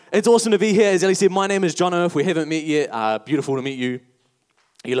It's awesome to be here. As Ellie said, my name is Jono. If we haven't met yet, beautiful to meet you.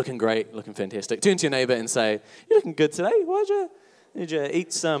 You're looking great, looking fantastic. Turn to your neighbour and say, "You're looking good today. Did you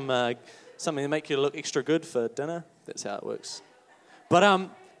eat something to make you look extra good for dinner?" That's how it works. But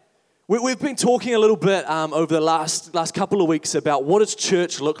we've been talking a little bit over the last couple of weeks about what does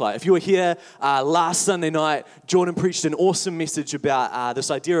church look like. If you were here last Sunday night, Jordan preached an awesome message about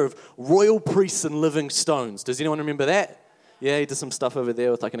this idea of royal priests and living stones. Does anyone remember that? Yeah, he did some stuff over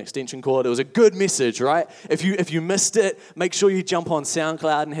there with like an extension cord. It was a good message, right? If you missed it, make sure you jump on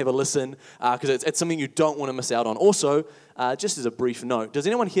SoundCloud and have a listen because it's something you don't want to miss out on. Also, just as a brief note, does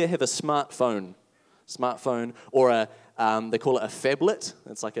anyone here have a smartphone? Or they call it a phablet.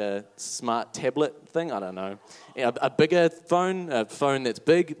 It's like a smart tablet thing. I don't know. A bigger phone, a phone that's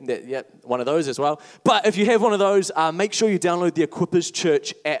big. One of those as well. But if you have one of those, make sure you download the Equippers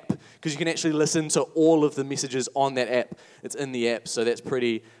Church app because you can actually listen to all of the messages on that app. It's in the app, so that's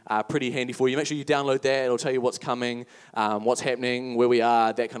pretty handy for you. Make sure you download that. It'll tell you what's coming, what's happening, where we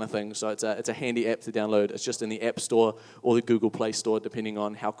are, that kind of thing. So it's a handy app to download. It's just in the App Store or the Google Play Store, depending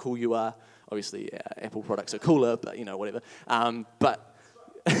on how cool you are. Obviously, Apple products are cooler, but, whatever. But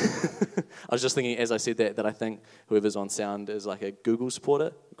I was just thinking, as I said that I think whoever's on sound is like a Google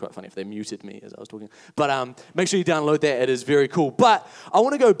supporter. Quite funny if they muted me as I was talking. But make sure you download that. It is very cool. But I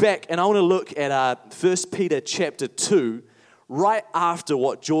want to go back and I want to look at 1 Peter chapter 2, right after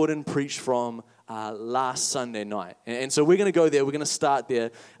what Jordan preached from last Sunday night. And so we're going to go there. We're going to start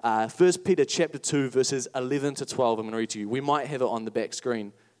there. 1 Peter chapter 2, verses 11 to 12. I'm going to read to you. We might have it on the back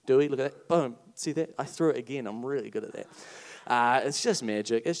screen. Do we? Look at that. Boom. See that? I threw it again. I'm really good at that. It's just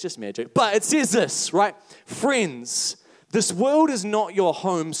magic. But it says this, right? Friends, this world is not your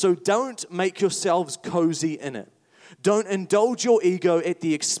home, so don't make yourselves cozy in it. Don't indulge your ego at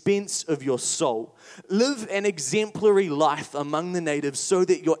the expense of your soul. Live an exemplary life among the natives so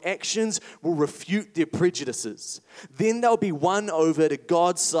that your actions will refute their prejudices. Then they'll be won over to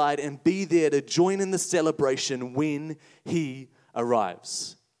God's side and be there to join in the celebration when He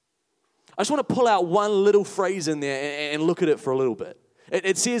arrives. I just want to pull out one little phrase in there and look at it for a little bit.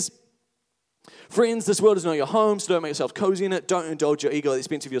 It says, friends, this world is not your home, so don't make yourself cozy in it. Don't indulge your ego at the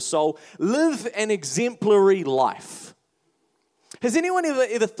expense of your soul. Live an exemplary life. Has anyone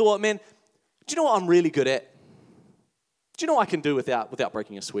ever thought, man, do you know what I'm really good at? Do you know what I can do without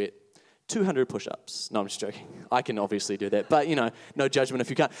breaking a sweat? 200 push-ups. No, I'm just joking. I can obviously do that, but, no judgment if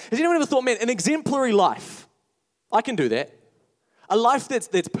you can't. Has anyone ever thought, man, an exemplary life, I can do that. A life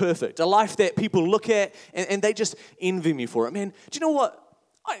that's perfect, a life that people look at and they just envy me for it. Man, do you know what?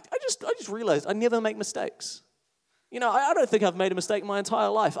 I just realized I never make mistakes. I don't think I've made a mistake my entire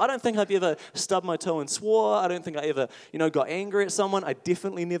life. I don't think I've ever stubbed my toe and swore. I don't think I ever, got angry at someone. I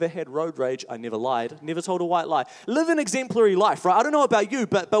definitely never had road rage. I never lied, never told a white lie. Live an exemplary life, right? I don't know about you,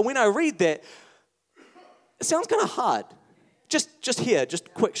 but when I read that, it sounds kind of hard. Just here,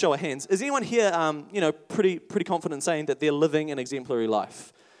 just quick show of hands. Is anyone here, pretty confident saying that they're living an exemplary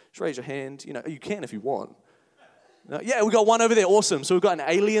life? Just raise your hand. You can if you want. No? Yeah, we got one over there. Awesome. So we've got an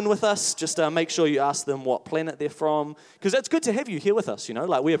alien with us. Just make sure you ask them what planet they're from, because it's good to have you here with us.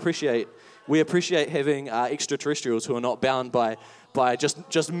 Like we appreciate having extraterrestrials who are not bound by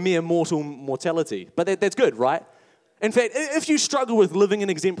just mere mortality. But that's good, right? In fact, if you struggle with living an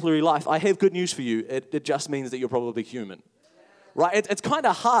exemplary life, I have good news for you. It just means that you're probably human. Right? It's kind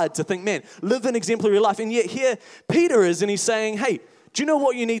of hard to think, man, live an exemplary life. And yet here Peter is, and he's saying, hey, do you know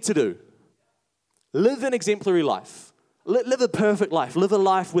what you need to do? Live an exemplary life. Live a perfect life. Live a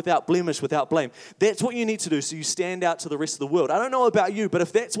life without blemish, without blame. That's what you need to do so you stand out to the rest of the world. I don't know about you, but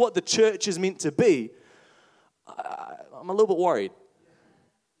if that's what the church is meant to be, I'm a little bit worried.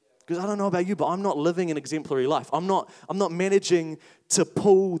 Because I don't know about you, but I'm not living an exemplary life. I'm not managing to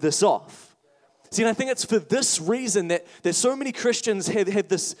pull this off. See, and I think it's for this reason that so many Christians have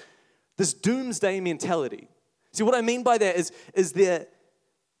this doomsday mentality. See, what I mean by that is they're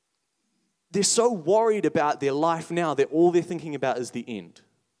so worried about their life now that all they're thinking about is the end.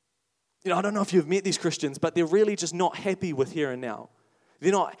 I don't know if you've met these Christians, but they're really just not happy with here and now.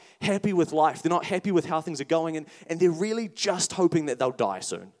 They're not happy with life. They're not happy with how things are going, and they're really just hoping that they'll die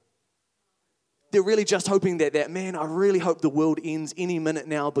soon. They're really just hoping that man, I really hope the world ends any minute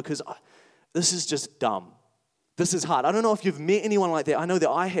now because this is just dumb. This is hard. I don't know if you've met anyone like that. I know that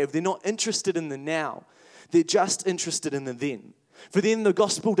I have. They're not interested in the now. They're just interested in the then. For them, the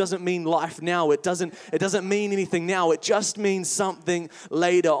gospel doesn't mean life now. It doesn't mean anything now. It just means something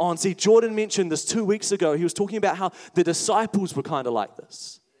later on. See, Jordan mentioned this 2 weeks ago. He was talking about how the disciples were kind of like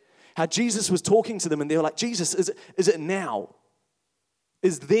this. How Jesus was talking to them and they were like, Jesus, is it now?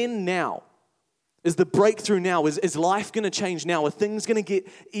 Is then now? Is the breakthrough now? Is life going to change now? Are things going to get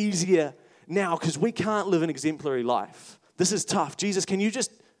easier now? Because we can't live an exemplary life. This is tough. Jesus, can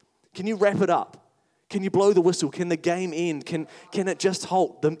you wrap it up? Can you blow the whistle? Can the game end? Can it just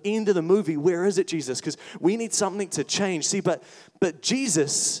halt? The end of the movie, where is it, Jesus? Because we need something to change. See, but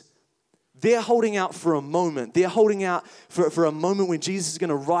Jesus, they're holding out for a moment. They're holding out for a moment when Jesus is going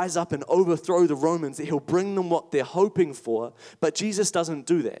to rise up and overthrow the Romans, that he'll bring them what they're hoping for. But Jesus doesn't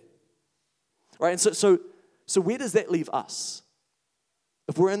do that. Right? And so where does that leave us?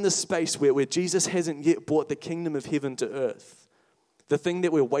 If we're in this space where Jesus hasn't yet brought the kingdom of heaven to earth, the thing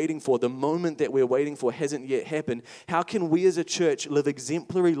that we're waiting for, the moment that we're waiting for hasn't yet happened, how can we as a church live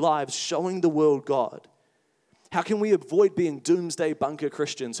exemplary lives showing the world God? How can we avoid being doomsday bunker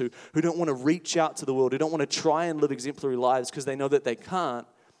Christians who don't want to reach out to the world, who don't want to try and live exemplary lives because they know that they can't,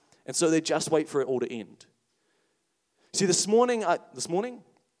 and so they just wait for it all to end? See, this morning,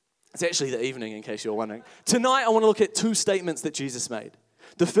 it's actually the evening, in case you're wondering. Tonight, I want to look at two statements that Jesus made.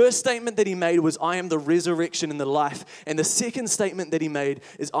 The first statement that he made was, I am the resurrection and the life. And the second statement that he made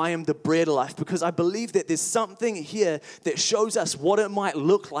is, I am the bread of life. Because I believe that there's something here that shows us what it might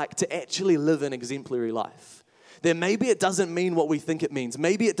look like to actually live an exemplary life. That maybe it doesn't mean what we think it means.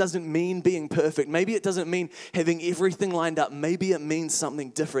 Maybe it doesn't mean being perfect. Maybe it doesn't mean having everything lined up. Maybe it means something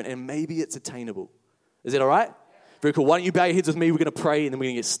different, and maybe it's attainable. Is that all right? Very cool. Why don't you bow your heads with me? We're going to pray and then we're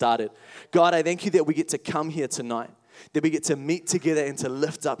going to get started. God, I thank you that we get to come here tonight, that we get to meet together and to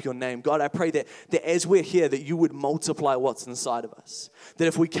lift up your name. God, I pray that as we're here, that you would multiply what's inside of us. That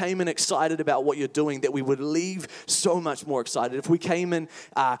if we came in excited about what you're doing, that we would leave so much more excited. If we came in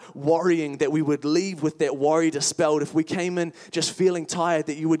worrying, that we would leave with that worry dispelled. If we came in just feeling tired,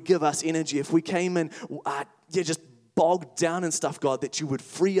 that you would give us energy. If we came in just bogged down and stuff, God, that you would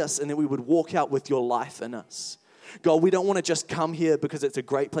free us and that we would walk out with your life in us. God, we don't want to just come here because it's a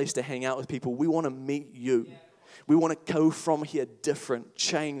great place to hang out with people. We want to meet you. We want to go from here different,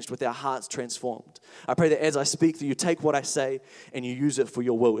 changed, with our hearts transformed. I pray that as I speak, that you take what I say and you use it for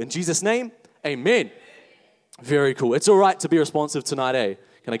your will. In Jesus' name, amen. Very cool. It's all right to be responsive tonight, eh?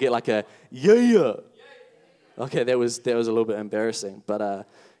 Can I get like a yeah? Okay, that was a little bit embarrassing. But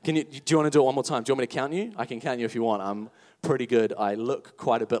do you want to do it one more time? Do you want me to count you? I can count you if you want. I'm pretty good. I look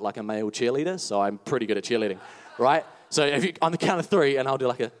quite a bit like a male cheerleader, so I'm pretty good at cheerleading. Right? So on the count of three, and I'll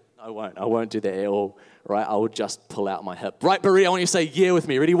do I won't do that at all, right? I will just pull out my hip. Right, Berea, I want you to say yeah with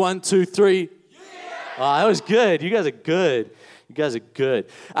me. Ready? 1, 2, 3. Yeah! Oh, that was good. You guys are good.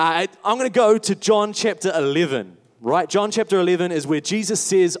 I'm going to go to John chapter 11, right? John chapter 11 is where Jesus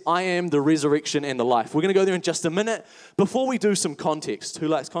says, I am the resurrection and the life. We're going to go there in just a minute. Before we do some context, who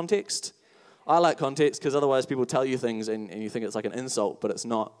likes context? I like context because otherwise people tell you things and you think it's like an insult, but it's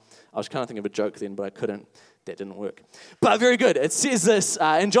not. I was kind of thinking of a joke then, but I couldn't. That didn't work. But very good. It says this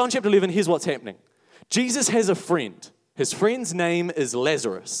in John chapter 11, here's what's happening. Jesus has a friend. His friend's name is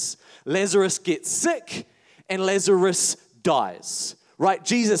Lazarus. Lazarus gets sick and Lazarus dies. Right?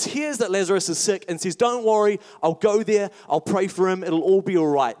 Jesus hears that Lazarus is sick and says, don't worry, I'll go there, I'll pray for him, it'll all be all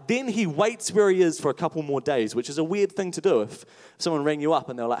right. Then he waits where he is for a couple more days, which is a weird thing to do. If someone rang you up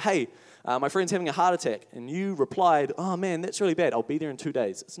and they were like, hey, my friend's having a heart attack, and you replied, oh man, that's really bad, I'll be there in 2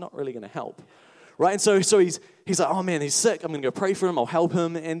 days. It's not really going to help. Right? And so he's like, oh man, he's sick. I'm going to go pray for him. I'll help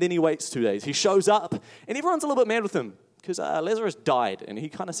him. And then he waits 2 days. He shows up, and everyone's a little bit mad with him because Lazarus died, and he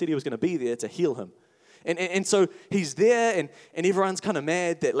kind of said he was going to be there to heal him. And so he's there, and everyone's kind of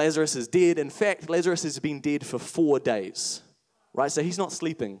mad that Lazarus is dead. In fact, Lazarus has been dead for 4 days. Right? So he's not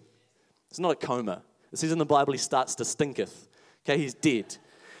sleeping. It's not a coma. It says in the Bible he starts to stinketh. Okay, he's dead.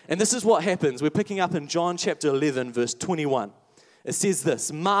 And this is what happens. We're picking up in John chapter 11, verse 21. It says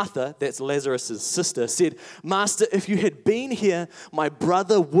this, Martha, that's Lazarus' sister, said, Master, if you had been here, my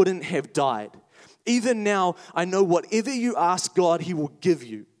brother wouldn't have died. Even now, I know whatever you ask God, he will give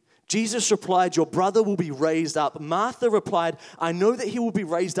you. Jesus replied, your brother will be raised up. Martha replied, I know that he will be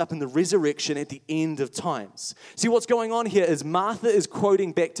raised up in the resurrection at the end of times. See, what's going on here is Martha is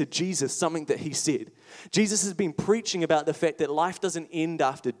quoting back to Jesus something that he said. Jesus has been preaching about the fact that life doesn't end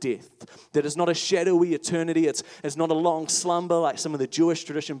after death, that it's not a shadowy eternity, it's not a long slumber like some of the Jewish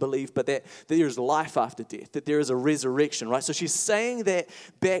tradition believe, but that there is life after death, that there is a resurrection, right? So she's saying that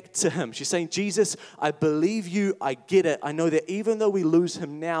back to him. She's saying, Jesus, I believe you, I get it. I know that even though we lose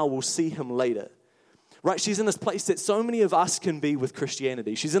him now, we'll see him later. Right? She's in this place that so many of us can be with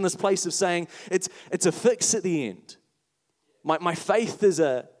Christianity. She's in this place of saying, it's a fix at the end. My faith is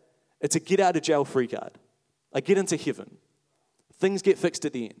it's a get out of jail free card. I get into heaven. Things get fixed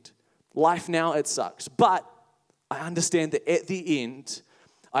at the end. Life now, it sucks. But I understand that at the end,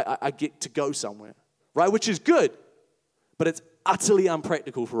 I get to go somewhere. Right? Which is good. But it's utterly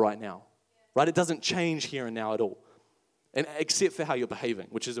unpractical for right now. right? It doesn't change here and now at all, and except for how you're behaving,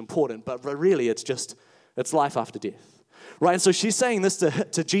 which is important, but really it's life after death, right? And so she's saying this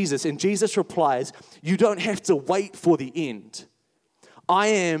to Jesus, and Jesus replies, you don't have to wait for the end. I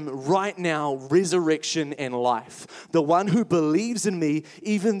am right now resurrection and life. The one who believes in me,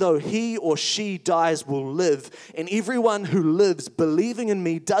 even though he or she dies, will live. And everyone who lives believing in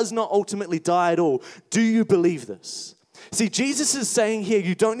me does not ultimately die at all. Do you believe this? See, Jesus is saying here,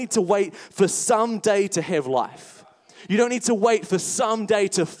 you don't need to wait for some day to have life. You don't need to wait for some day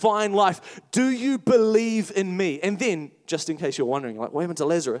to find life. Do you believe in me? And then, just in case you're wondering, like, what happened to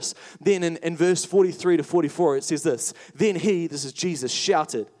Lazarus? Then in verse 43 to 44, it says this. Then he, this is Jesus,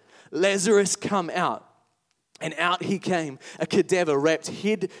 shouted, Lazarus, come out. And out he came, a cadaver wrapped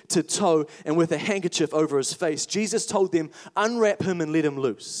head to toe and with a handkerchief over his face. Jesus told them, unwrap him and let him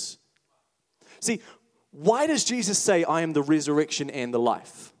loose. See, why does Jesus say, I am the resurrection and the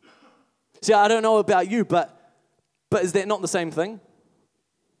life? See, I don't know about you, but is that not the same thing?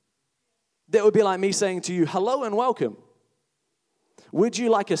 That would be like me saying to you, hello and welcome. Would you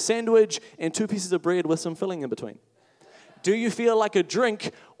like a sandwich and 2 pieces of bread with some filling in between? Do you feel like a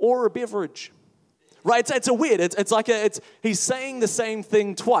drink or a beverage? Right, it's a weird, he's saying the same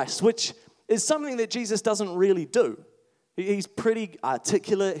thing twice, which is something that Jesus doesn't really do. He's pretty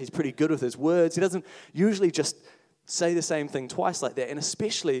articulate, he's pretty good with his words. He doesn't usually just say the same thing twice like that, and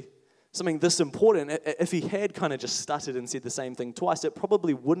especially something this important, if he had kind of just stuttered and said the same thing twice, it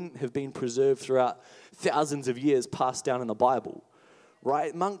probably wouldn't have been preserved throughout thousands of years passed down in the Bible,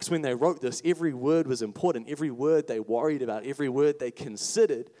 right? Monks, when they wrote this, every word was important. Every word they worried about, every word they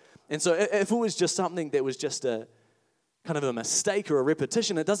considered. And so if it was just something that was just a kind of a mistake or a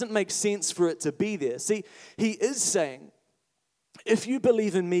repetition, it doesn't make sense for it to be there. See, he is saying, if you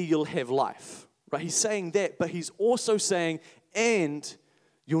believe in me, you'll have life, right? He's saying that, but he's also saying, and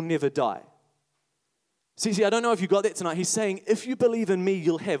you'll never die. See, I don't know if you got that tonight. He's saying, if you believe in me,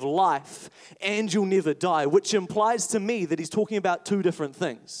 you'll have life and you'll never die, which implies to me that he's talking about 2 different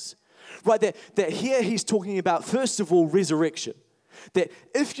things. Right, that here he's talking about, first of all, resurrection. That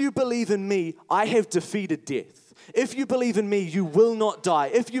if you believe in me, I have defeated death. If you believe in me, you will not die.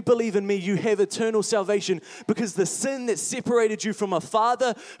 If you believe in me, you have eternal salvation, because the sin that separated you from a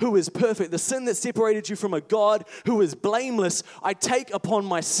Father who is perfect, the sin that separated you from a God who is blameless, I take upon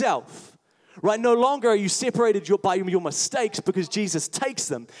myself. Right? No longer are you separated by your mistakes, because Jesus takes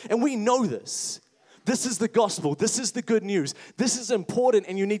them. And we know this. This is the gospel. This is the good news. This is important,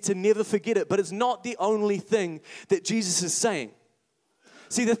 and you need to never forget it. But it's not the only thing that Jesus is saying.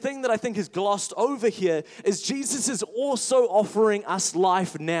 See, the thing that I think is glossed over here is Jesus is also offering us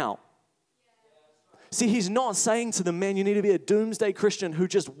life now. See, he's not saying to them, man, you need to be a doomsday Christian who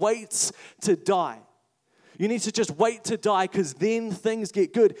just waits to die. You need to just wait to die, because then things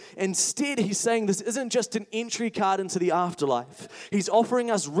get good. Instead, he's saying this isn't just an entry card into the afterlife. He's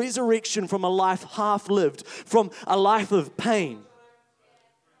offering us resurrection from a life half lived, from a life of pain.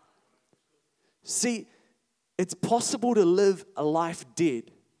 See, it's possible to live a life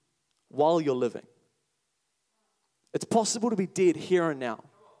dead while you're living. It's possible to be dead here and now,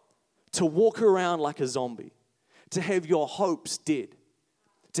 to walk around like a zombie, to have your hopes dead,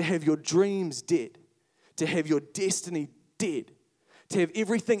 to have your dreams dead, to have your destiny dead, to have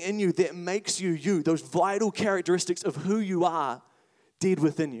everything in you that makes you you, those vital characteristics of who you are, dead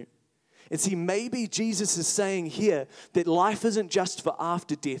within you. And see, maybe Jesus is saying here that life isn't just for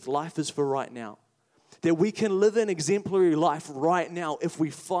after death, life is for right now. That we can live an exemplary life right now if we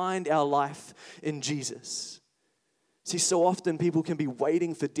find our life in Jesus. See, so often people can be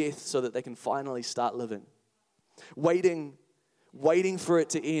waiting for death so that they can finally start living. Waiting for it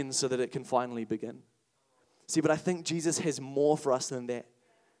to end so that it can finally begin. See, but I think Jesus has more for us than that.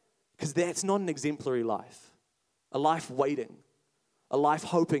 Because that's not an exemplary life. A life waiting. A life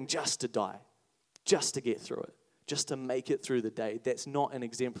hoping just to die. Just to get through it. Just to make it through the day. That's not an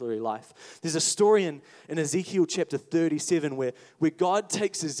exemplary life. There's a story in Ezekiel chapter 37 where God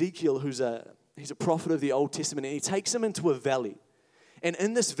takes Ezekiel, he's a prophet of the Old Testament, and he takes him into a valley. And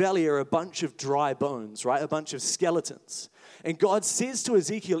in this valley are a bunch of dry bones, right? A bunch of skeletons. And God says to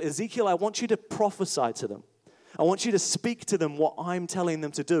Ezekiel, I want you to prophesy to them. I want you to speak to them what I'm telling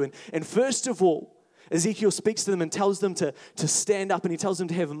them to do. And first of all, Ezekiel speaks to them and tells them to stand up, and he tells them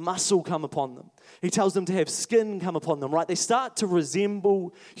to have muscle come upon them. He tells them to have skin come upon them, right? They start to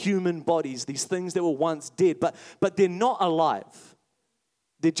resemble human bodies, these things that were once dead, but they're not alive.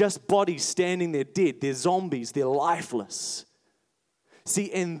 They're just bodies standing there dead. They're zombies. They're lifeless.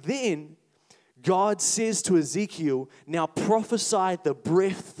 See, and then God says to Ezekiel, now prophesy the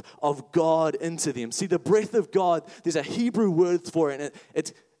breath of God into them. See, the breath of God, there's a Hebrew word for it,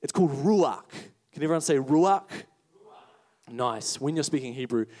 and It's called ruach. Can everyone say ruach? Nice. When you're speaking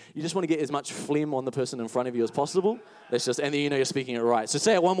Hebrew, you just want to get as much phlegm on the person in front of you as possible. And then you know you're speaking it right. So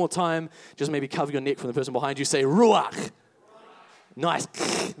say it one more time. Just maybe cover your neck from the person behind you. Say ruach. Nice.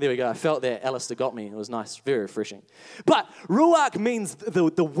 There we go. I felt that. Alistair got me. It was nice. Very refreshing. But ruach means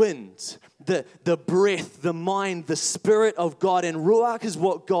the wind, the breath, the mind, the spirit of God. And ruach is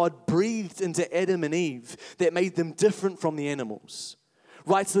what God breathed into Adam and Eve that made them different from the animals.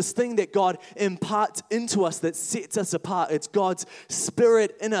 Right? It's this thing that God imparts into us that sets us apart. It's God's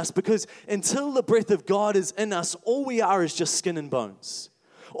spirit in us, because until the breath of God is in us, all we are is just skin and bones.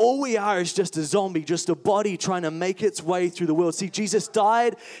 All we are is just a zombie, just a body trying to make its way through the world. See, Jesus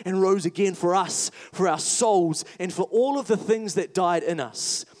died and rose again for us, for our souls, and for all of the things that died in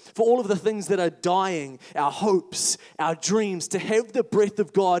us. For all of the things that are dying, our hopes, our dreams, to have the breath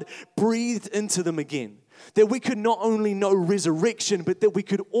of God breathed into them again. That we could not only know resurrection, but that we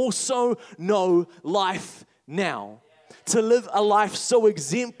could also know life now. To live a life so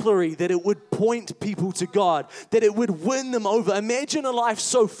exemplary that it would point people to God, that it would win them over. Imagine a life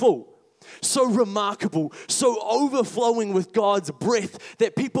so full, so remarkable, so overflowing with God's breath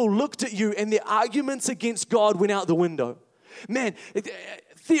that people looked at you and their arguments against God went out the window. Man,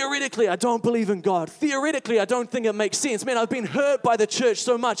 theoretically, I don't believe in God. Theoretically, I don't think it makes sense. Man, I've been hurt by the church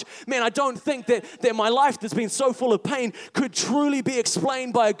so much. Man, I don't think that my life that's been so full of pain could truly be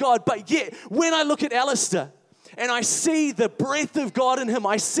explained by a God. But yet, when I look at Alistair, and I see the breath of God in him,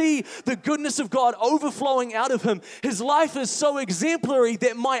 I see the goodness of God overflowing out of him. His life is so exemplary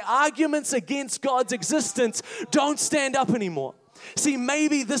that my arguments against God's existence don't stand up anymore. See,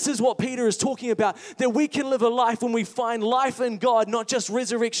 maybe this is what Peter is talking about, that we can live a life when we find life in God, not just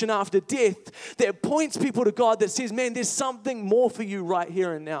resurrection after death, that points people to God, that says, man, there's something more for you right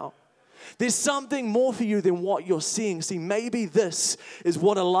here and now. There's something more for you than what you're seeing. See, maybe this is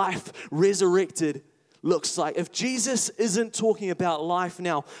what a life resurrected looks like. If Jesus isn't talking about life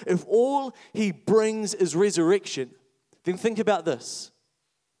now, if all he brings is resurrection, then think about this.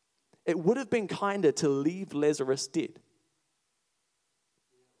 It would have been kinder to leave Lazarus dead.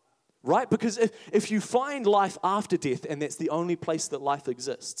 Right? Because if you find life after death and that's the only place that life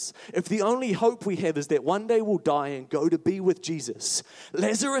exists, if the only hope we have is that one day we'll die and go to be with Jesus,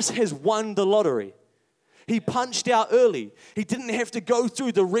 Lazarus has won the lottery. He punched out early. He didn't have to go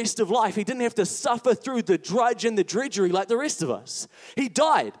through the rest of life. He didn't have to suffer through the drudge and the drudgery like the rest of us. He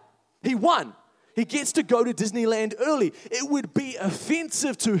died. He won. He gets to go to Disneyland early. It would be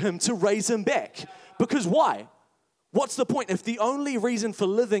offensive to him to raise him back. Because why? What's the point? If the only reason for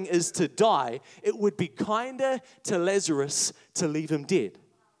living is to die, it would be kinder to Lazarus to leave him dead.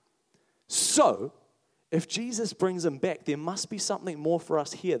 So, if Jesus brings him back, there must be something more for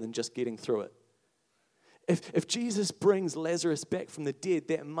us here than just getting through it. If Jesus brings Lazarus back from the dead,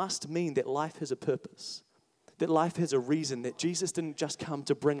 that must mean that life has a purpose, that life has a reason, that Jesus didn't just come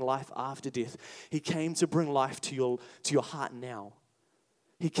to bring life after death. He came to bring life to your heart now.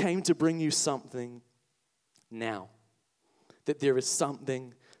 He came to bring you something now, that there is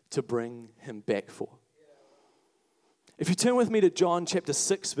something to bring him back for. If you turn with me to John chapter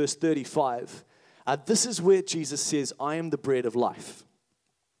 6, verse 35, this is where Jesus says, I am the bread of life.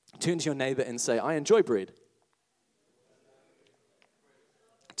 Turn to your neighbor and say, I enjoy bread.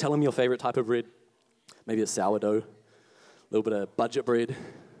 Tell them your favorite type of bread. Maybe a sourdough, a little bit of budget bread,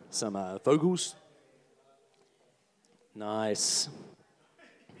 some Vogels. Nice.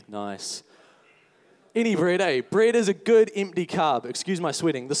 Any bread, eh? Bread is a good empty carb. Excuse my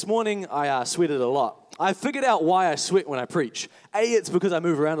sweating. This morning, I sweated a lot. I figured out why I sweat when I preach. A, it's because I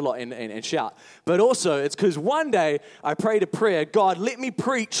move around a lot and shout. But also, it's because one day, I prayed a prayer, God, let me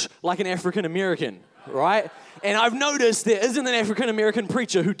preach like an African American, right? And I've noticed there isn't an African American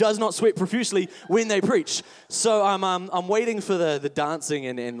preacher who does not sweat profusely when they preach. So I'm waiting for the dancing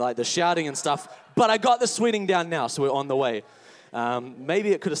and like the shouting and stuff. But I got the sweating down now, so we're on the way. Maybe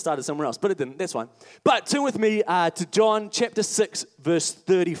it could have started somewhere else, but it didn't. That's fine. But turn with me to John chapter 6, verse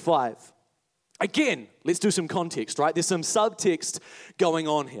 35. Again, let's do some context, right? There's some subtext going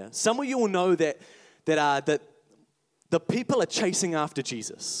on here. Some of you will know that the people are chasing after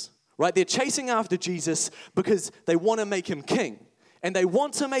Jesus, right? They're chasing after Jesus because they want to make him king. And they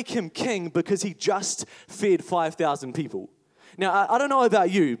want to make him king because he just fed 5,000 people. Now, I don't know about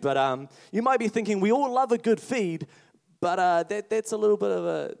you, but you might be thinking, we all love a good feed, but that's a little bit of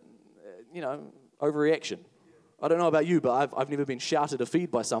a, overreaction. I don't know about you, but I've never been shouted a feed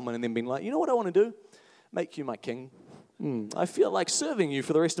by someone and then been like, you know what I want to do? Make you my king. I feel like serving you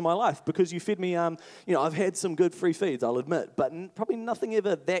for the rest of my life because you fed me, I've had some good free feeds, I'll admit, but probably nothing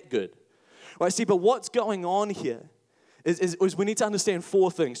ever that good. Right, see, but what's going on here is we need to understand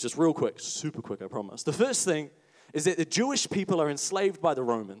four things, just real quick, super quick, I promise. The first thing is that the Jewish people are enslaved by the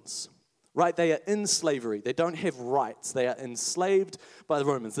Romans, right? They are in slavery. They don't have rights. They are enslaved by the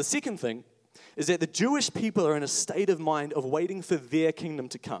Romans. The second thing is that the Jewish people are in a state of mind of waiting for their kingdom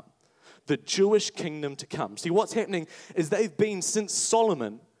to come, the Jewish kingdom to come. See, what's happening is they've been, since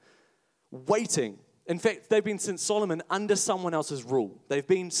Solomon, waiting. In fact, they've been since Solomon under someone else's rule. They've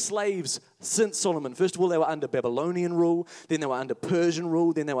been slaves since Solomon. First of all, they were under Babylonian rule, then they were under Persian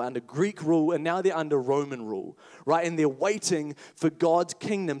rule, then they were under Greek rule, and now they're under Roman rule, right? And they're waiting for God's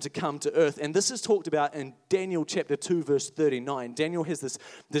kingdom to come to earth. And this is talked about in Daniel chapter 2, verse 39. Daniel has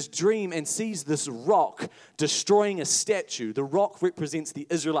this dream and sees this rock destroying a statue. The rock represents the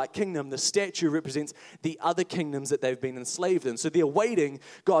Israelite kingdom. The statue represents the other kingdoms that they've been enslaved in. So they're waiting,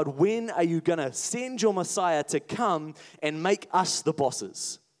 God, when are you going to send your Messiah to come and make us the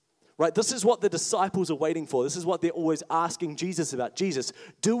bosses? Right? This is what the disciples are waiting for. This is what they're always asking Jesus about. Jesus,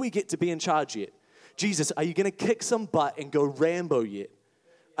 do we get to be in charge yet? Jesus, are you going to kick some butt and go Rambo yet?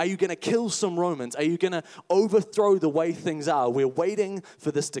 Are you going to kill some Romans? Are you going to overthrow the way things are? We're waiting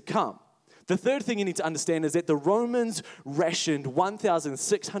for this to come. The third thing you need to understand is that the Romans rationed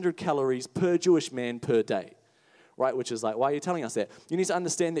 1,600 calories per Jewish man per day. Right, which is like, why are you telling us that? You need to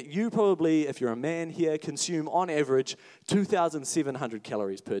understand that you probably, if you're a man here, consume on average 2,700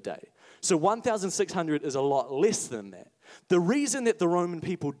 calories per day. So 1,600 is a lot less than that. The reason that the Roman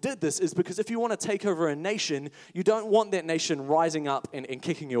people did this is because if you want to take over a nation, you don't want that nation rising up and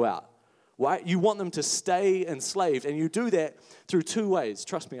kicking you out. Right? You want them to stay enslaved, and you do that through two ways.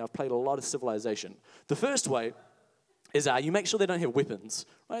 Trust me, I've played a lot of Civilization. The first way is you make sure they don't have weapons,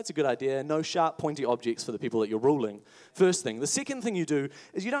 right? It's a good idea. No sharp, pointy objects for the people that you're ruling. First thing. The second thing you do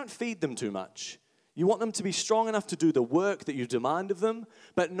is you don't feed them too much. You want them to be strong enough to do the work that you demand of them,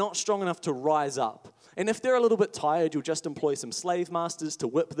 but not strong enough to rise up. And if they're a little bit tired, you'll just employ some slave masters to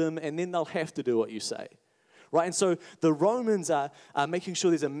whip them, and then they'll have to do what you say. Right? And so the Romans are making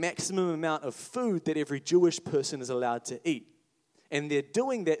sure there's a maximum amount of food that every Jewish person is allowed to eat. And they're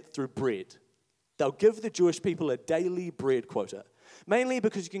doing that through bread. They'll give the Jewish people a daily bread quota, mainly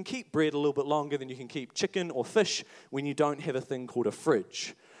because you can keep bread a little bit longer than you can keep chicken or fish when you don't have a thing called a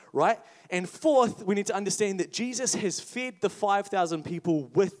fridge, right? And fourth, we need to understand that Jesus has fed the 5,000 people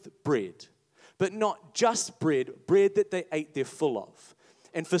with bread, but not just bread that they ate their full of.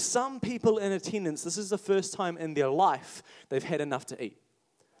 And for some people in attendance, this is the first time in their life they've had enough to eat.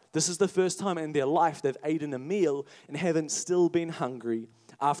 This is the first time in their life they've eaten a meal and haven't still been hungry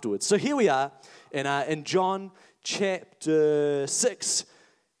afterwards. So here we are in John chapter 6,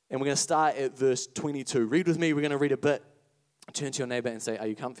 and we're going to start at verse 22. Read with me. We're going to read a bit. Turn to your neighbor and say, are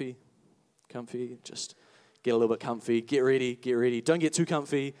you comfy? Comfy? Just get a little bit comfy. Get ready. Get ready. Don't get too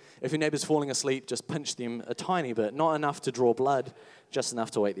comfy. If your neighbor's falling asleep, just pinch them a tiny bit. Not enough to draw blood, just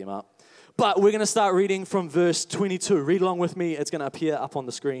enough to wake them up. But we're going to start reading from verse 22. Read along with me. It's going to appear up on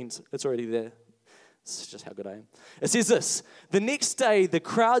the screens. It's already there. It's just how good I am. It says this: the next day, the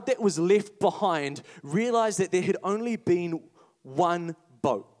crowd that was left behind realized that there had only been one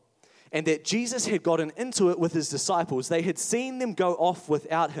boat, and that Jesus had gotten into it with his disciples. They had seen them go off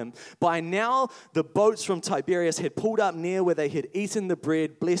without him. By now, the boats from Tiberias had pulled up near where they had eaten the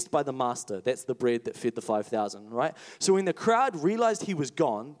bread blessed by the master. That's the bread that fed the 5,000, right? So when the crowd realized he was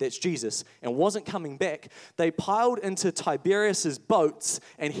gone, that's Jesus, and wasn't coming back, they piled into Tiberias's boats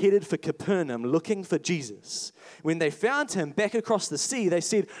and headed for Capernaum looking for Jesus. When they found him back across the sea, they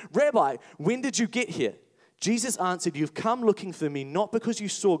said, "Rabbi, when did you get here?" Jesus answered, "You've come looking for me, not because you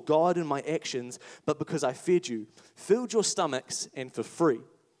saw God in my actions, but because I fed you, filled your stomachs, and for free.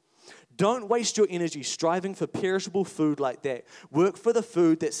 Don't waste your energy striving for perishable food like that. Work for the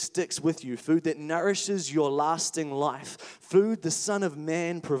food that sticks with you, food that nourishes your lasting life, food the Son of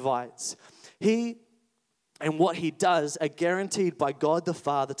Man provides. He and what he does are guaranteed by God the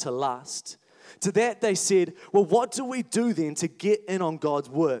Father to last." To that they said, "Well, what do we do then to get in on God's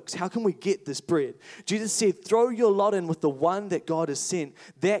works? How can we get this bread?" Jesus said, "Throw your lot in with the one that God has sent.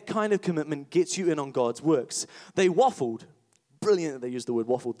 That kind of commitment gets you in on God's works." They waffled. Brilliant that they used the word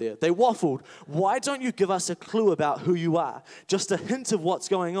waffled there. They waffled. "Why don't you give us a clue about who you are? Just a hint of what's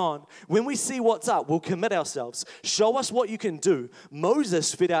going on. When we see what's up, we'll commit ourselves. Show us what you can do.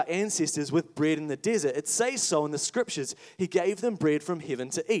 Moses fed our ancestors with bread in the desert. It says so in the scriptures. He gave them bread from heaven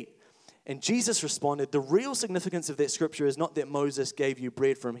to eat." And Jesus responded, "The real significance of that scripture is not that Moses gave you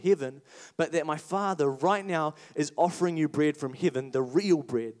bread from heaven, but that my Father right now is offering you bread from heaven, the real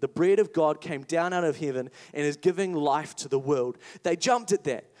bread. The bread of God came down out of heaven and is giving life to the world." They jumped at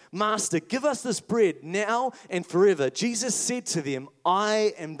that. "Master, give us this bread now and forever." Jesus said to them,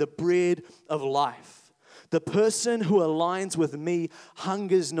 "I am the bread of life. The person who aligns with me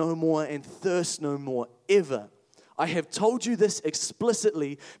hungers no more and thirsts no more ever. I have told you this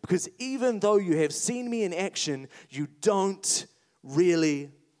explicitly because even though you have seen me in action, you don't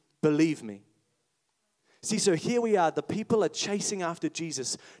really believe me. See, so here we are. The people are chasing after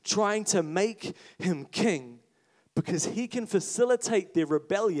Jesus, trying to make him king because he can facilitate their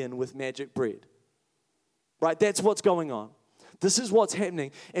rebellion with magic bread. Right? That's what's going on. This is what's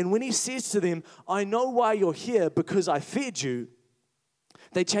happening. And when he says to them, I know why you're here because I fed you,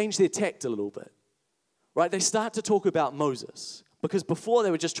 they change their tact a little bit. Right? They start to talk about Moses. Because before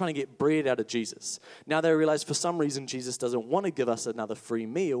they were just trying to get bread out of Jesus. Now they realize for some reason Jesus doesn't want to give us another free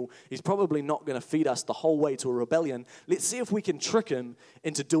meal. He's probably not going to feed us the whole way to a rebellion. Let's see if we can trick him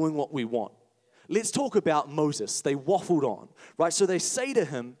into doing what we want. Let's talk about Moses. They waffled on, right? So they say to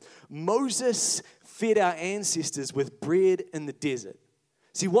him, Moses fed our ancestors with bread in the desert.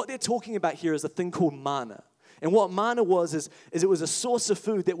 See, what they're talking about here is a thing called manna. And what manna was is it was a source of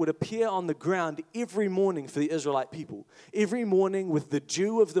food that would appear on the ground every morning for the Israelite people. Every morning with the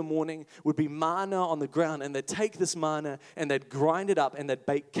dew of the morning would be manna on the ground. And they'd take this manna and they'd grind it up and they'd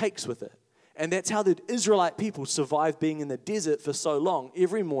bake cakes with it. And that's how the Israelite people survived being in the desert for so long.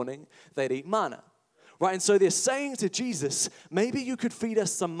 Every morning they'd eat manna. Right? And so they're saying to Jesus, maybe you could feed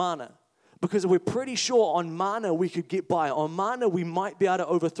us some manna. Because we're pretty sure on manna we could get by. On manna we might be able to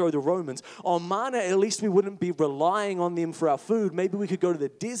overthrow the Romans. On manna at least we wouldn't be relying on them for our food. Maybe we could go to the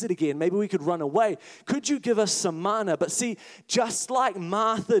desert again. Maybe we could run away. Could you give us some manna? But see, just like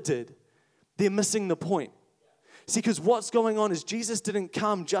Martha did, they're missing the point. See, because what's going on is Jesus didn't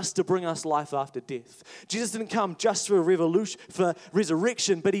come just to bring us life after death. Jesus didn't come just for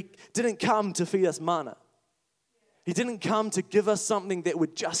resurrection, but he didn't come to feed us manna. He didn't come to give us something that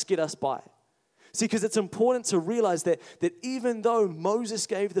would just get us by. See, because it's important to realize that even though Moses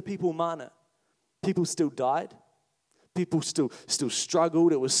gave the people manna, people still died. People still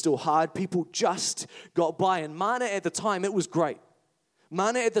struggled. It was still hard. People just got by. And manna at the time, it was great.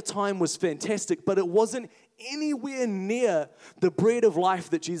 Manna at the time was fantastic, but it wasn't anywhere near the bread of life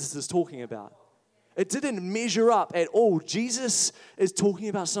that Jesus is talking about. It didn't measure up at all. Jesus is talking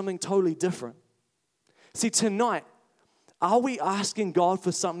about something totally different. See, tonight, are we asking God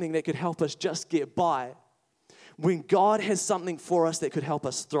for something that could help us just get by when God has something for us that could help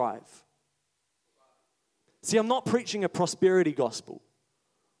us thrive? See, I'm not preaching a prosperity gospel,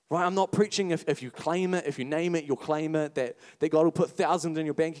 right? I'm not preaching if you claim it, if you name it, you'll claim it, that God will put thousands in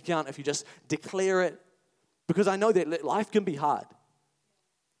your bank account if you just declare it. Because I know that life can be hard,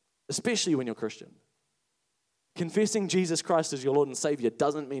 especially when you're Christian. Confessing Jesus Christ as your Lord and Savior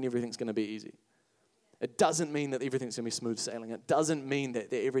doesn't mean everything's going to be easy. It doesn't mean that everything's going to be smooth sailing. It doesn't mean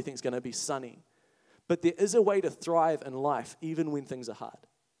that everything's going to be sunny. But there is a way to thrive in life even when things are hard.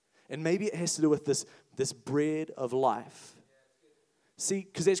 And maybe it has to do with this bread of life. See,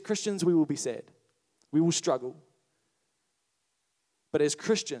 because as Christians, we will be sad. We will struggle. But as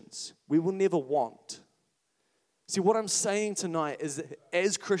Christians, we will never want. See, what I'm saying tonight is that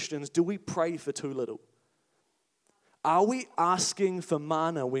as Christians, do we pray for too little? Are we asking for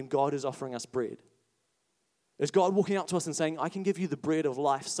manna when God is offering us bread? Is God walking up to us and saying, I can give you the bread of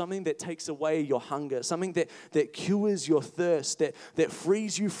life, something that takes away your hunger, something that cures your thirst, that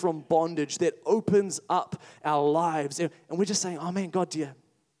frees you from bondage, that opens up our lives. And we're just saying, oh man, God, do you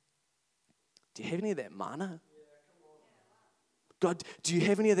have any of that manna? God, do you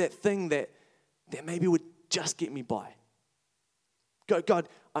have any of that thing that maybe would just get me by? God,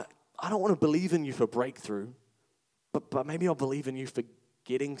 I don't want to believe in you for breakthrough, but maybe I'll believe in you for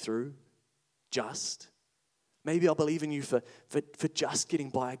getting through just. Maybe I'll believe in you for just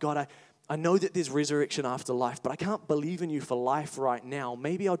getting by. God, I know that there's resurrection after life, but I can't believe in you for life right now.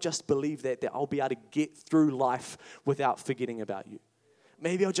 Maybe I'll just believe that I'll be able to get through life without forgetting about you.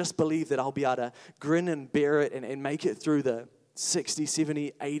 Maybe I'll just believe that I'll be able to grin and bear it and make it through the 60,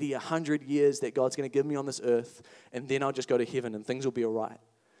 70, 80, 100 years that God's going to give me on this earth, and then I'll just go to heaven and things will be all right.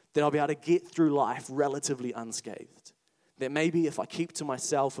 That I'll be able to get through life relatively unscathed. That maybe if I keep to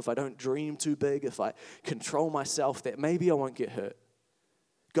myself, if I don't dream too big, if I control myself, that maybe I won't get hurt.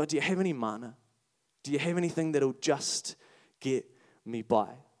 God, do you have any manna? Do you have anything that'll just get me by?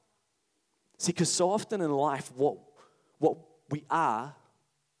 See, because so often in life, what we are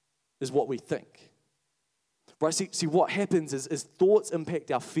is what we think. Right? See, what happens is thoughts impact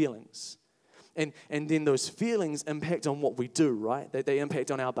our feelings. And then those feelings impact on what we do, right? They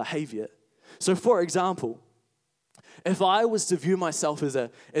impact on our behavior. So for example, if I was to view myself as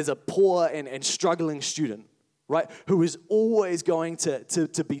a poor and struggling student, right, who is always going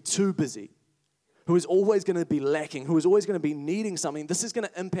to be too busy, who is always going to be lacking, who is always going to be needing something, this is going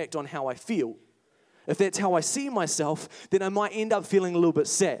to impact on how I feel. if that's how I see myself, then I might end up feeling a little bit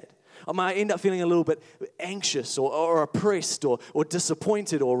sad. I might end up feeling a little bit anxious or oppressed or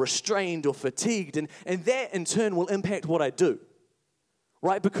disappointed or restrained or fatigued. And that in turn will impact what I do.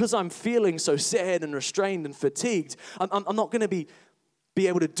 Right? Because I'm feeling so sad and restrained and fatigued, I'm not going to be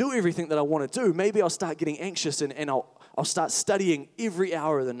able to do everything that I want to do. Maybe I'll start getting anxious and I'll start studying every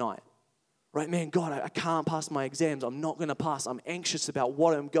hour of the night. Right, man, God, I can't pass my exams. I'm not going to pass. I'm anxious about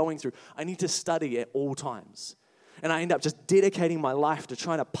what I'm going through. I need to study at all times. And I end up just dedicating my life to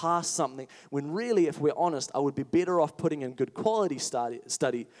trying to pass something when really, if we're honest, I would be better off putting in good quality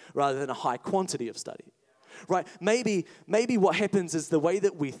study rather than a high quantity of study. Right? Maybe what happens is the way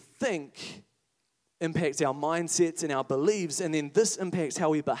that we think impacts our mindsets and our beliefs, and then this impacts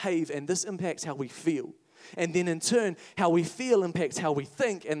how we behave, and this impacts how we feel. And then in turn, how we feel impacts how we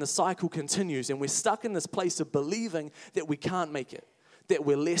think, and the cycle continues. And we're stuck in this place of believing that we can't make it, that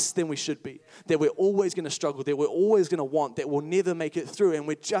we're less than we should be, that we're always going to struggle, that we're always going to want, that we'll never make it through, and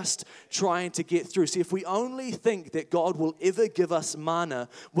we're just trying to get through. See, if we only think that God will ever give us mana,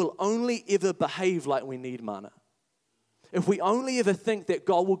 we'll only ever behave like we need mana. If we only ever think that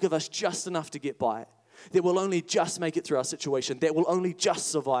God will give us just enough to get by, that we'll only just make it through our situation, that we'll only just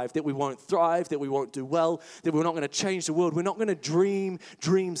survive, that we won't thrive, that we won't do well, that we're not going to change the world, we're not going to dream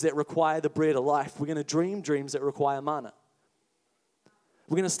dreams that require the bread of life, we're going to dream dreams that require mana.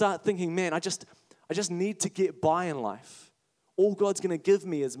 We're going to start thinking, man, I just need to get by in life. All God's going to give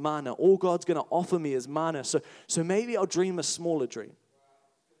me is mana. All God's going to offer me is mana. So maybe I'll dream a smaller dream.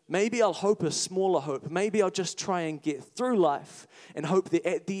 Maybe I'll hope a smaller hope. Maybe I'll just try and get through life and hope that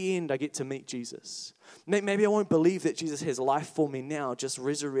at the end I get to meet Jesus. Maybe I won't believe that Jesus has life for me now, just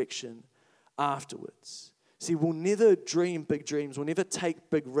resurrection afterwards. See, we'll never dream big dreams. We'll never take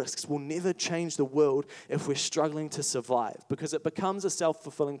big risks. We'll never change the world if we're struggling to survive, because it becomes a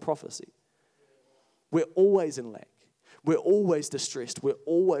self-fulfilling prophecy. We're always in lack. We're always distressed. We're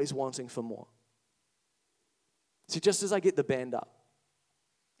always wanting for more. See, just as I get the band up,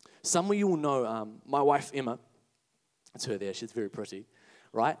 some of you will know my wife, Emma. It's her there. She's very pretty,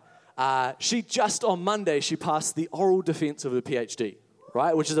 right? She just on Monday, she passed the oral defense of her PhD,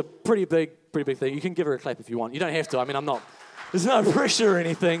 right? Which is a pretty big thing. You can give her a clap if you want. You don't have to. I mean, there's no pressure or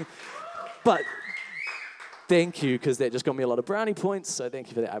anything. But thank you, because that just got me a lot of brownie points. So thank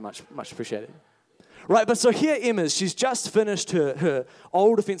you for that. I much appreciate it. Right, but so here Emma is. She's just finished her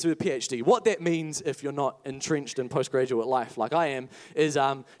oral defense of her PhD. What that means, if you're not entrenched in postgraduate life like I am, is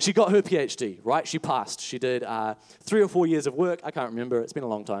she got her PhD, right? She passed. She did 3 or 4 years of work. I can't remember. It's been a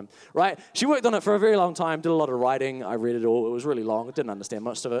long time, right? She worked on it for a very long time, did a lot of writing. I read it all. It was really long. I didn't understand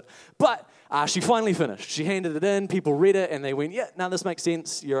most of it. But she finally finished. She handed it in. People read it, and they went, yeah, no, this makes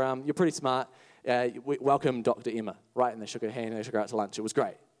sense. You're pretty smart. Welcome, Dr. Emma, right? And they shook her hand, and they took her out to lunch. It was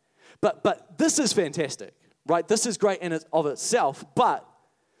great. But this is fantastic, right? This is great in of itself. But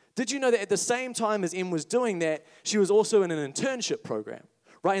did you know that at the same time as Em was doing that, she was also in an internship program,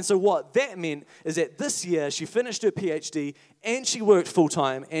 right? And so what that meant is that this year she finished her PhD and she worked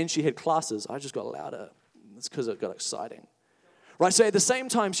full-time and she had classes. I just got louder. It's because it got exciting. Right, so at the same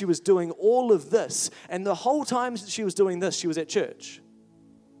time she was doing all of this, and the whole time she was doing this, she was at church.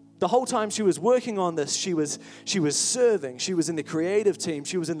 The whole time she was working on this, she was serving. She was in the creative team.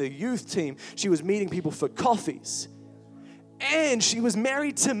 She was in the youth team. She was meeting people for coffees. And she was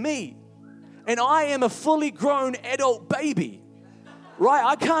married to me. And I am a fully grown adult baby. Right?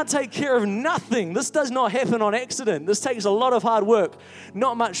 I can't take care of nothing. This does not happen on accident. This takes a lot of hard work.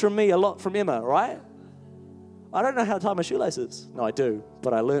 Not much from me, a lot from Emma, right? I don't know how to tie my shoelaces. No, I do.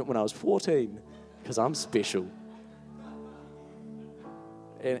 But I learned when I was 14 because I'm special.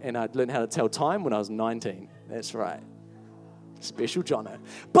 And I learned how to tell time when I was 19. That's right. Special Jono.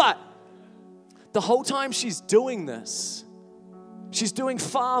 But the whole time she's doing this, she's doing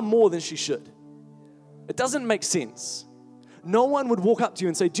far more than she should. It doesn't make sense. No one would walk up to you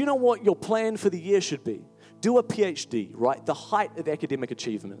and say, do you know what your plan for the year should be? Do a PhD, right? The height of academic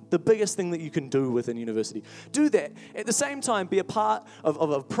achievement. The biggest thing that you can do within university. Do that. At the same time, be a part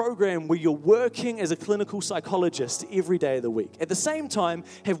of a program where you're working as a clinical psychologist every day of the week. At the same time,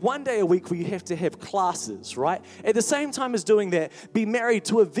 have 1 day a week where you have to have classes, right? At the same time as doing that, be married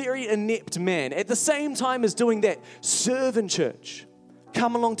to a very inept man. At the same time as doing that, serve in church.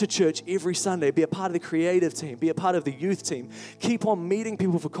 Come along to church every Sunday. Be a part of the creative team. Be a part of the youth team. Keep on meeting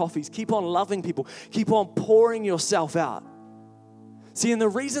people for coffees. Keep on loving people. Keep on pouring yourself out. See, and the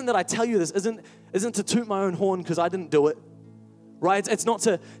reason that I tell you this isn't to toot my own horn because I didn't do it, right? It's not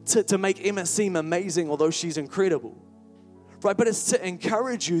to make Emma seem amazing, although she's incredible, right? But it's to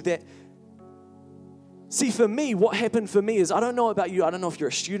encourage you that See, for me, what happened for me is, I don't know about you, I don't know if you're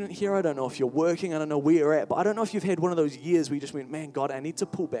a student here, I don't know if you're working, I don't know where you're at, but I don't know if you've had one of those years where you just went, man, God, I need to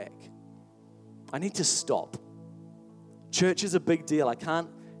pull back. I need to stop. Church is a big deal. I can't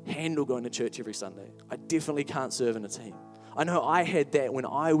handle going to church every Sunday. I definitely can't serve in a team. I know I had that when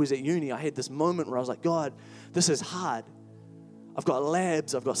I was at uni. I had this moment where I was like, God, this is hard. I've got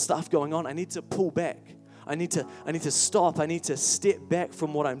labs, I've got stuff going on. I need to pull back. I need to stop. I need to step back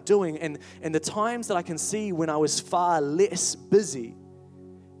from what I'm doing. And the times that I can see when I was far less busy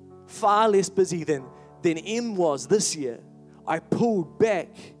than Em was this year, I pulled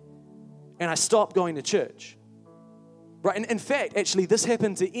back and I stopped going to church. Right? And in fact, actually, this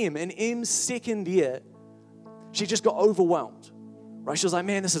happened to Em. In Em's second year, she just got overwhelmed. Right? She was like,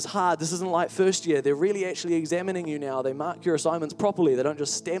 man, this is hard. This isn't like first year. They're really actually examining you now. They mark your assignments properly. They don't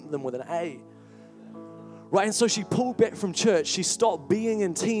just stamp them with an A. Right? And so she pulled back from church. She stopped being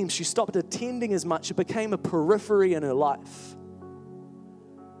in teams. She stopped attending as much. It became a periphery in her life.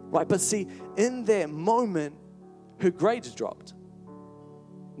 Right? But see, in that moment, her grades dropped.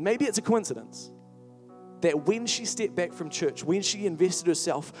 Maybe it's a coincidence that when she stepped back from church, when she invested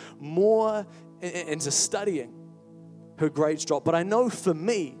herself more into studying, her grades dropped. But I know for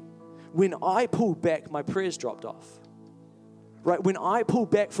me, when I pulled back, my prayers dropped off. Right? When I pulled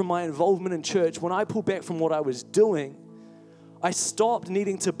back from my involvement in church, when I pulled back from what I was doing, I stopped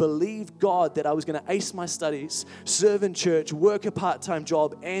needing to believe God that I was going to ace my studies, serve in church, work a part-time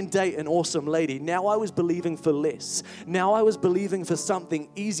job, and date an awesome lady. Now I was believing for less. Now I was believing for something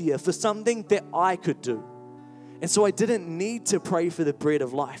easier, for something that I could do. And so I didn't need to pray for the bread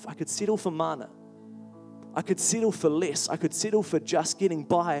of life. I could settle for manna. I could settle for less. I could settle for just getting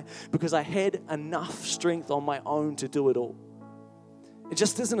by because I had enough strength on my own to do it all. It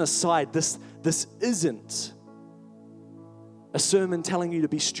just as an aside, this isn't a sermon telling you to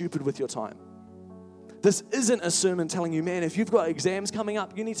be stupid with your time. This isn't a sermon telling you, man, if you've got exams coming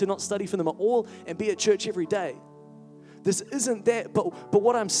up, you need to not study for them at all and be at church every day. This isn't that, but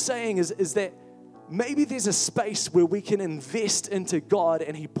what I'm saying is that maybe there's a space where we can invest into God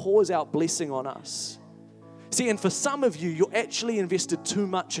and He pours out blessing on us. See, and for some of you, you're actually invested too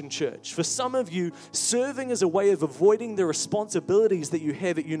much in church. For some of you, serving is a way of avoiding the responsibilities that you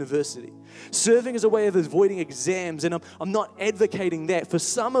have at university. Serving is a way of avoiding exams, and I'm not advocating that. For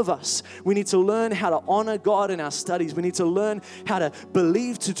some of us, we need to learn how to honor God in our studies. We need to learn how to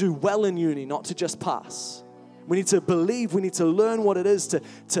believe to do well in uni, not to just pass. We need to believe, we need to learn what it is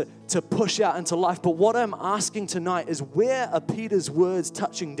to push out into life. But what I'm asking tonight is, where are Peter's words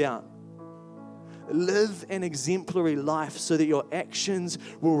touching down? Live an exemplary life so that your actions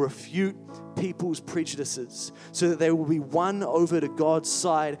will refute people's prejudices, so that they will be won over to God's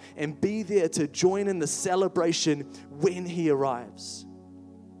side and be there to join in the celebration when He arrives.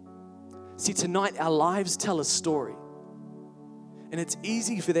 See, tonight our lives tell a story. And it's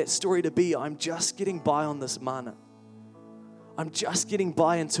easy for that story to be, I'm just getting by on this manna. I'm just getting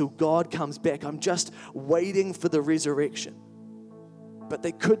by until God comes back. I'm just waiting for the resurrection. But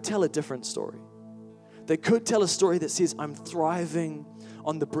they could tell a different story. They could tell a story that says, I'm thriving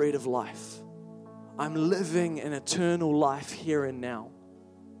on the bread of life. I'm living an eternal life here and now.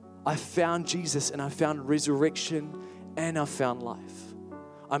 I found Jesus and I found resurrection and I found life.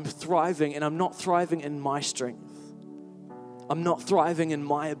 I'm thriving, and I'm not thriving in my strength. I'm not thriving in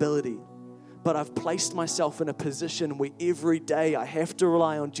my ability, but I've placed myself in a position where every day I have to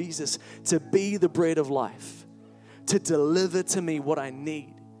rely on Jesus to be the bread of life, to deliver to me what I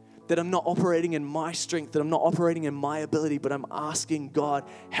need. That I'm not operating in my strength, that I'm not operating in my ability, but I'm asking God,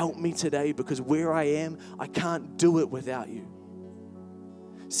 help me today, because where I am, I can't do it without you.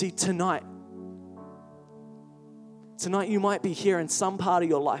 See, tonight you might be here and some part of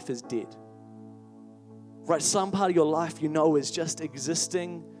your life is dead. Right? Some part of your life, is just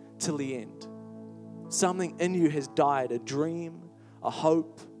existing till the end. Something in you has died, a dream, a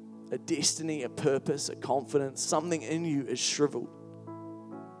hope, a destiny, a purpose, a confidence. Something in you is shriveled.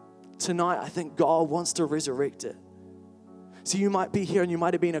 Tonight, I think God wants to resurrect it. So you might be here and you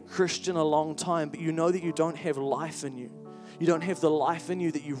might have been a Christian a long time, but you know that you don't have life in you. You don't have the life in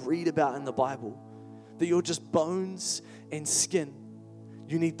you that you read about in the Bible. That you're just bones and skin.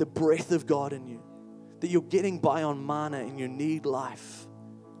 You need the breath of God in you. That you're getting by on manna and you need life.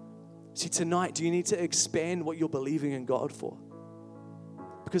 See, tonight, do you need to expand what you're believing in God for?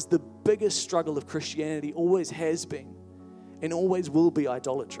 Because the biggest struggle of Christianity always has been and always will be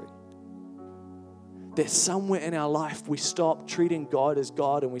idolatry. That somewhere in our life we stopped treating God as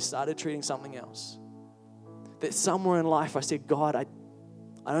God and we started treating something else. That somewhere in life I said, God, I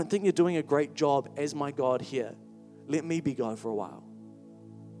don't think you're doing a great job as my God here. Let me be God for a while.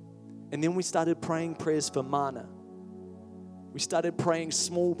 And then we started praying prayers for mana. We started praying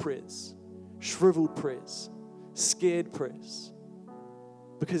small prayers, shriveled prayers, scared prayers.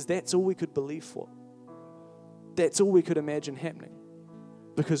 Because that's all we could believe for. That's all we could imagine happening.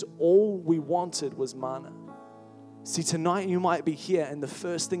 Because all we wanted was mana. See, tonight you might be here and the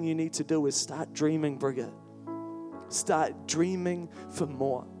first thing you need to do is start dreaming bigger. Start dreaming for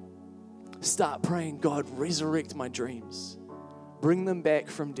more. Start praying, God, resurrect my dreams. Bring them back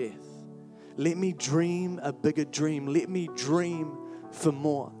from death. Let me dream a bigger dream. Let me dream for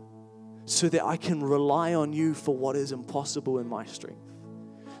more so that I can rely on you for what is impossible in my strength.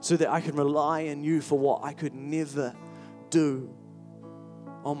 So that I can rely on you for what I could never do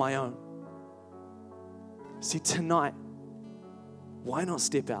on my own. See, tonight, why not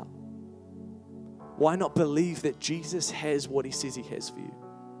step out? Why not believe that Jesus has what he says he has for you?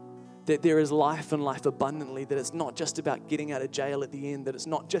 That there is life and life abundantly, that it's not just about getting out of jail at the end, that it's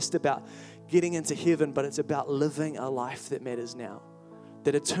not just about getting into heaven, but it's about living a life that matters now.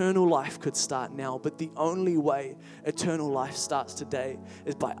 That eternal life could start now, but the only way eternal life starts today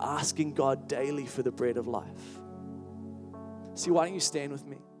is by asking God daily for the bread of life. See, why don't you stand with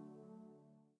me?